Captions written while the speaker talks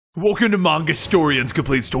Welcome to Manga Historian's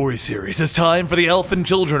Complete Story Series. It's time for the Elf and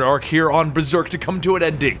Children arc here on Berserk to come to an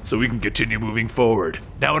ending, so we can continue moving forward.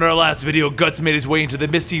 Now in our last video, Guts made his way into the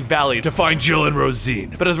Misty Valley to find Jill and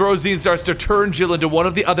Rosine. But as Rosine starts to turn Jill into one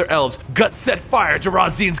of the other elves, Guts set fire to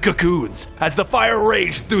Rosine's cocoons. As the fire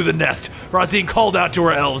raged through the nest, Rosine called out to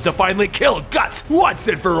her elves to finally kill Guts once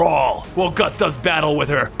and for all. While Guts does battle with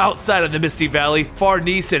her, outside of the Misty Valley,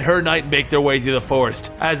 Farnice and her knight make their way through the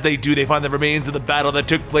forest. As they do, they find the remains of the battle that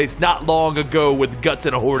took place not long ago with Guts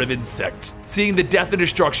and a horde of insects. Seeing the death and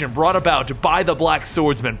destruction brought about by the Black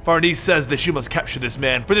Swordsman, Farnice says that she must capture this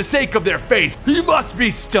man. For the sake of their faith, he must be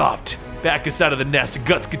stopped. Back inside of the nest,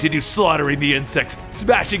 Guts continues slaughtering the insects,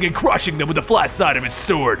 smashing and crushing them with the flat side of his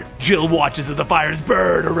sword. Jill watches as the fires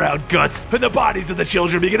burn around Guts, and the bodies of the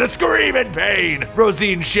children begin to scream in pain.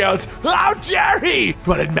 Rosine shouts, "How dare he!"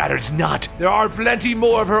 But it matters not. There are plenty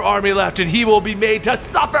more of her army left, and he will be made to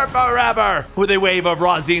suffer forever. With a wave of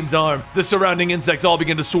Rosine's arm, the surrounding insects all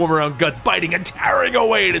begin to swarm around Guts, biting and tearing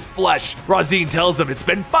away at his flesh. Rosine tells him it's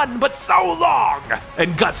been fun, but so long!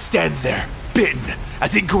 And Guts stands there, bitten,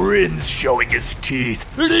 as he grins, showing his teeth,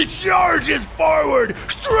 and he charges forward,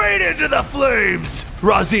 straight into the flames.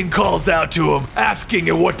 Rosine calls out to him, asking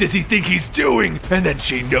him what does he think he's doing, and then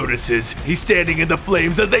she notices he's standing in the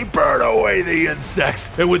flames as they burn away the insects,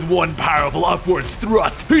 and with one powerful upwards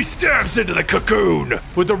thrust, he stabs into the cocoon.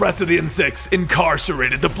 With the rest of the insects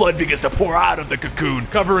incarcerated, the blood begins to pour out of the cocoon,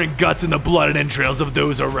 covering Guts in the blood and entrails of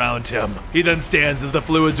those around him. He then stands as the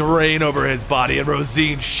fluids rain over his body, and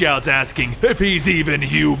Rosine shouts, asking if he's even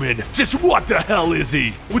human. Just what the hell is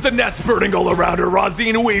he? With the nest burning all around her,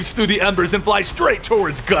 Rosine weaves through the embers and flies straight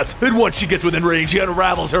towards Guts. And once she gets within range, he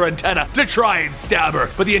unravels her antenna to try and stab her.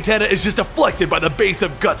 But the antenna is just deflected by the base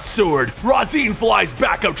of Guts' sword. Rosine flies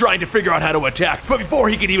back up trying to figure out how to attack. But before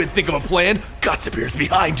he can even think of a plan, Guts appears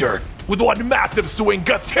behind her. With one massive swing,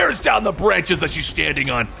 Guts tears down the branches that she's standing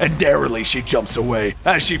on, and narrowly she jumps away.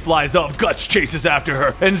 As she flies off, Guts chases after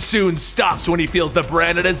her, and soon stops when he feels the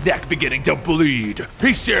brand at his neck beginning to bleed.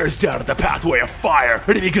 He stares down at the pathway of fire,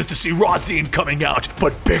 and he begins to see Rosine coming out,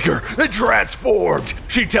 but bigger and transformed.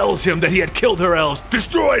 She tells him that he had killed her elves,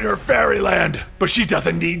 destroyed her fairyland, but she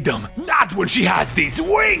doesn't need them. Not when she has these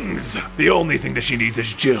wings! The only thing that she needs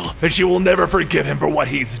is Jill, and she will never forgive him for what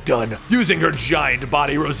he's done. Using her giant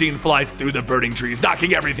body, Rosine flies through the burning trees,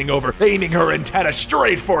 knocking everything over, aiming her antenna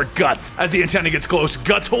straight for Guts. As the antenna gets close,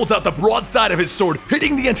 Guts holds out the broadside of his sword,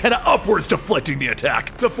 hitting the antenna upwards, deflecting the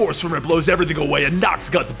attack. The force from it blows everything away and knocks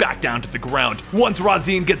Guts back down to the ground. Once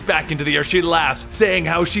Rosine gets back into the air, she laughs, saying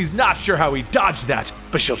how she's not sure how he dodged that,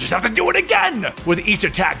 but she'll just have to do it again! With each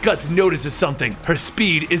attack, Guts notices something. Her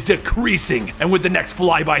speed is decreasing, and with the next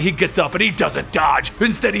flyby, he gets up and he doesn't dodge.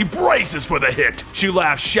 Instead, he braces for the hit. She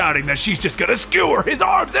laughs, shouting that she's just gonna skewer his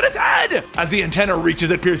arms and his head! As the antenna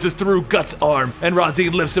reaches, it pierces through Guts' arm, and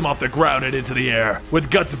Rosine lifts him off the ground and into the air.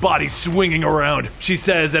 With Guts' body swinging around, she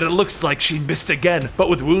says that it looks like she missed again, but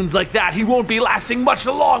with wounds like that, he won't be lasting much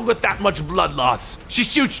long with that much blood loss. She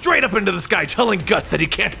shoots straight up into the sky, telling Guts that he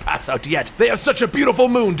can't pass out yet. They have such a beautiful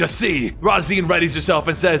moon to see. Rosine readies herself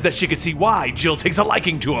and says that she can see why Jill takes a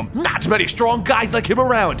liking to him. Not many strong guys like him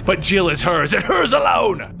around, but Jill is hers and hers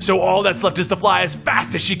alone. So all that's left is to fly as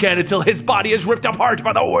fast as she can until his body is ripped apart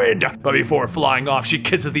by the wind. But before flying off, she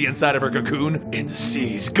kisses the inside of her cocoon and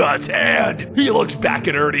sees Guts' hand. He looks back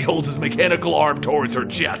at her and he holds his mechanical arm towards her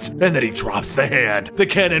chest, and then he drops the hand. The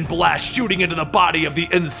cannon blasts, shooting into the body of the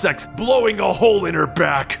insects, blowing a hole in her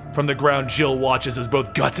back. From the ground, Jill watches as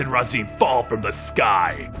both Guts and Rosine fall from the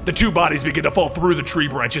sky. The two bodies begin to fall through the tree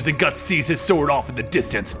branches, and Guts sees his sword off in the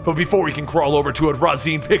distance. But before he can crawl over to it,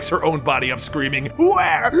 Rosine picks her own body up, screaming,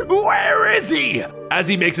 Where is he? As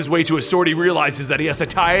he makes his way to his sword, he realizes that he has to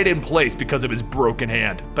tie it in place because of his broken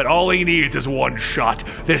hand. But all he needs is one shot.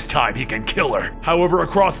 This time he can kill her. However,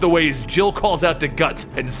 across the ways, Jill calls out to Guts,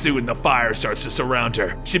 and soon the fire starts to surround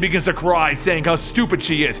her. She begins to cry, saying how stupid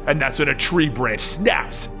she is, and that's when a tree branch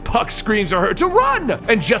snaps. Puck screams for her to run!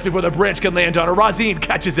 And just before the branch can land on her, Rosine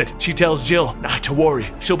catches it. She tells Jill not to worry.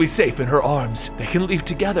 She'll be safe in her arms. They can leave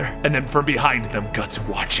together. And then from behind them, Guts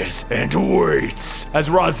watches and waits. As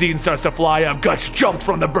Rosine starts to fly up, Guts jumps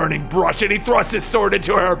from the burning brush and he thrusts his sword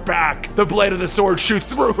into her back. The blade of the sword shoots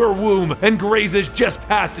through her womb and grazes just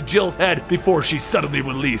past Jill's head before she's suddenly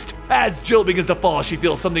released. As Jill begins to fall, she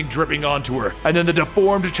feels something dripping onto her, and then the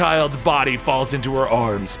deformed child's body falls into her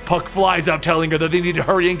arms. Puck flies up, telling her that they need to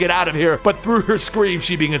hurry and get out of here, but through her scream,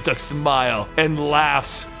 she begins to smile and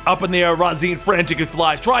laughs. Up in the air, Rosine frantically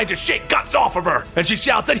flies, trying to shake Guts off of her, and she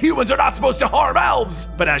shouts that humans are not supposed to harm elves!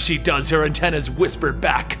 But as she does, her antennas whisper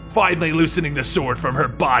back, finally loosening the sword from her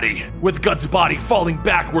body. With Guts' body falling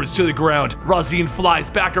backwards to the ground, Rosine flies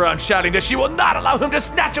back around shouting that she will not allow him to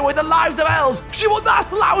snatch away the lives of elves! She will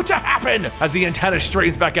not allow it to happen! As the antenna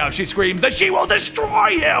strains back out, she screams that she will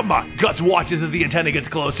destroy him! Guts watches as the antenna gets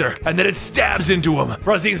closer, and then it stabs into him.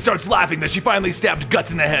 Rosine starts laughing that she finally stabbed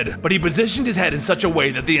Guts in the head, but he positioned his head in such a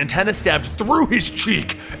way that the antenna stabbed through his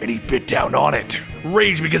cheek, and he bit down on it.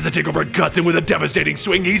 Rage begins to take over Guts, and with a devastating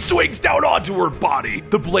swing, he swings down onto her body.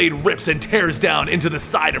 The blade rips and tears down into the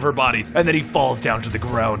side of her body, and then he falls down to the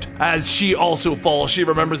ground. As she also falls, she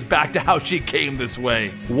remembers back to how she came this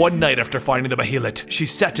way. One night after finding the Behelit, she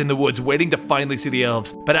sat in the woods waiting to finally see the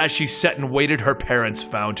elves, but as she sat and waited, her parents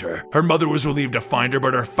found her. Her mother was relieved to find her,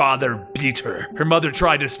 but her father beat her. Her mother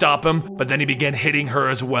tried to stop him, but then he began hitting her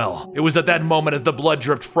as well. It was at that moment, as the blood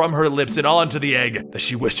dripped from her lips and onto the egg, that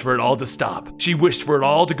she wished for it all to stop. She wished for it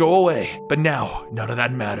all to go away, but now none of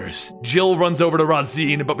that matters. Jill runs over to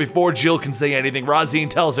Rosine, but before Jill can say anything, Rosine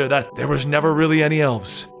tells her that there was never really any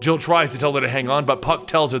elves. Jill tries to tell her to hang on, but Puck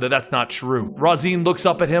tells her that that's not true. Rosine looks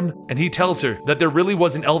up at him, and he tells her that there really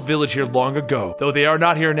was an elf village here long ago. Though they are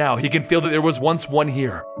not here now, he can feel that there was once one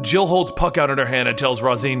here. Jill holds Puck out in her hand and tells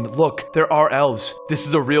Rosine, "Look, there are elves. This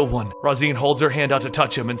is a real one." Rosine holds her hand out to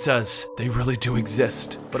touch him and says, "They really do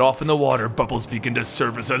exist." But off in the water, bubbles begin to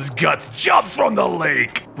surface as Guts jumps from the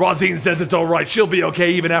lake. Rosine says it's alright, she'll be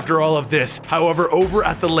okay even after all of this. However, over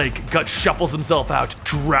at the lake, Guts shuffles himself out,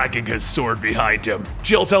 dragging his sword behind him.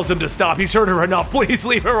 Jill tells him to stop. He's hurt her enough. Please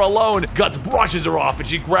leave her alone. Guts brushes her off and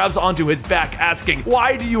she grabs onto his back, asking,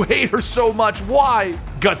 "Why do you hate her so much? Why?"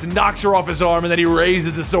 Guts knocks her off his arm and then he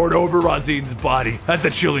raises the sword over Rosine's body. As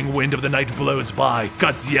the chilling wind of the night blows by,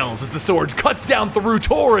 Guts yells as the sword cuts down through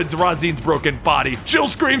towards Rosine's broken body. Jill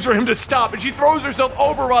screams for him to stop and she throws herself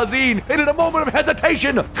over Rosine, and in a moment of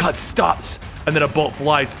hesitation, Guts stops. And then a bolt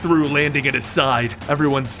flies through, landing at his side.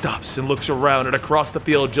 Everyone stops and looks around, and across the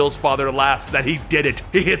field, Jill's father laughs that he did it.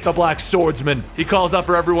 He hit the black swordsman. He calls out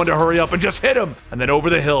for everyone to hurry up and just hit him. And then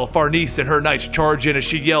over the hill, Farnese and her knights charge in as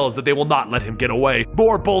she yells that they will not let him get away.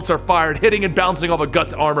 More bolts are fired, hitting and bouncing off of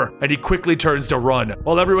Guts' armor, and he quickly turns to run.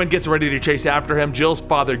 While everyone gets ready to chase after him, Jill's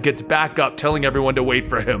father gets back up, telling everyone to wait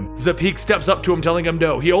for him. Zapik steps up to him, telling him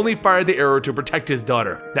no, he only fired the arrow to protect his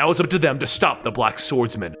daughter. Now it's up to them to stop the black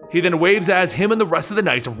swordsman. He then waves as him and the rest of the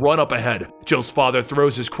knights run up ahead. Jill's father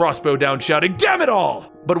throws his crossbow down, shouting, "Damn it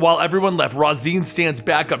all!" But while everyone left, Rosine stands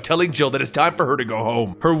back up, telling Jill that it's time for her to go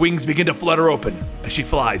home. Her wings begin to flutter open as she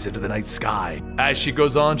flies into the night sky. As she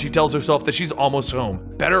goes on, she tells herself that she's almost home.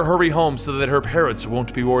 Better hurry home so that her parents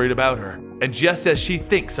won't be worried about her. And just as she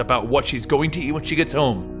thinks about what she's going to eat when she gets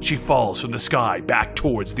home, she falls from the sky back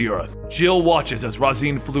towards the earth. Jill watches as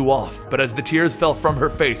Rosine flew off, but as the tears fell from her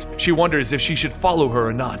face, she wonders if she should follow her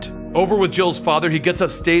or not. Over with Jill's father, he gets up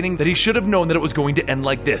stating that he should have known that it was going to end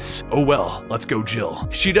like this. Oh well, let's go, Jill.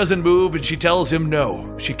 She doesn't move and she tells him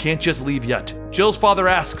no, she can't just leave yet. Jill's father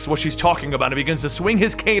asks what she's talking about and begins to swing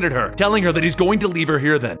his cane at her, telling her that he's going to leave her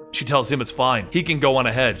here then. She tells him it's fine, he can go on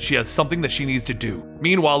ahead, she has something that she needs to do.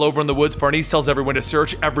 Meanwhile, over in the woods, Farnese tells everyone to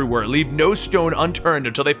search everywhere, leave no stone unturned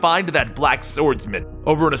until they find that black swordsman.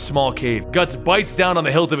 Over in a small cave, Guts bites down on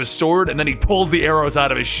the hilt of his sword and then he pulls the arrows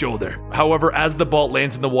out of his shoulder. However, as the bolt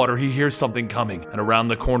lands in the water, he hears something coming, and around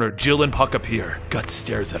the corner, Jill and Puck appear. Guts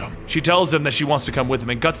stares at him. She tells him that she wants to come with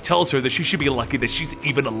him, and Guts tells her that she should be lucky that she's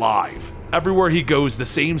even alive. Everywhere he goes, the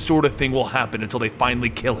same sort of thing will happen until they finally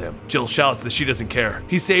kill him. Jill shouts that she doesn't care.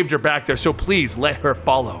 He saved her back there, so please let her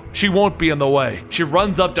follow. She won't be in the way. She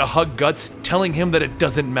runs up to hug Guts, telling him that it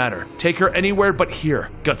doesn't matter. Take her anywhere but here.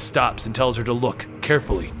 Guts stops and tells her to look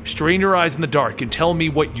carefully. Strain your eyes in the dark and tell me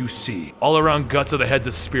what you see. All around Guts are the heads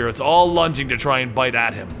of spirits, all lunging to try and bite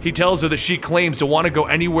at him. He tells her that she claims to want to go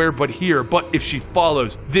anywhere but here, but if she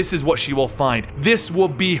follows, this is what she will find. This will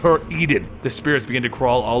be her Eden. The spirits begin to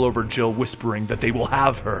crawl all over Jill, whispering that they will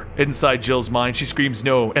have her. Inside Jill's mind, she screams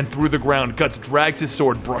no, and through the ground, Guts drags his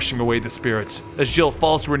sword, brushing away the spirits. As Jill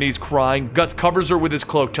falls to her knees crying, Guts covers her with his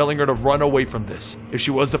cloak, telling her to run away from this. If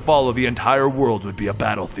she was to follow, the entire world would be a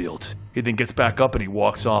battlefield. He then gets back up and he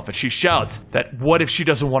walks off, and she shouts that what if she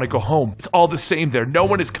doesn't want to go home? It's all the same there, no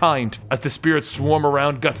one is kind. As the spirits swarm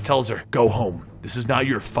around, Guts tells her, go home. This is not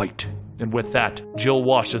your fight. And with that, Jill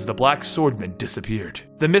watched as the black swordsman disappeared.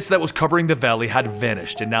 The mist that was covering the valley had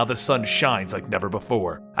vanished, and now the sun shines like never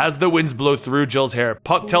before. As the winds blow through Jill's hair,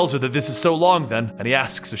 Puck tells her that this is so long then, and he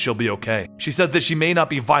asks if she'll be okay. She says that she may not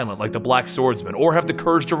be violent like the black swordsman, or have the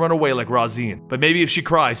courage to run away like Rosine, but maybe if she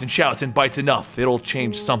cries and shouts and bites enough, it'll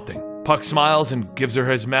change something. Puck smiles and gives her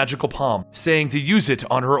his magical palm, saying to use it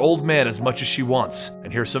on her old man as much as she wants.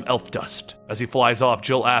 And here's some elf dust. As he flies off,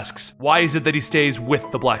 Jill asks, why is it that he stays with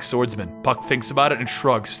the Black Swordsman? Puck thinks about it and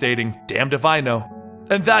shrugs, stating, damned if I know.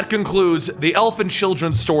 And that concludes the Elf and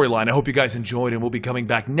Children storyline. I hope you guys enjoyed, and we'll be coming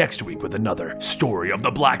back next week with another story of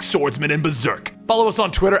the Black Swordsman and Berserk. Follow us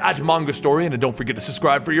on Twitter @MangaStorian, and don't forget to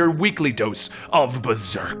subscribe for your weekly dose of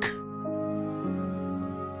Berserk.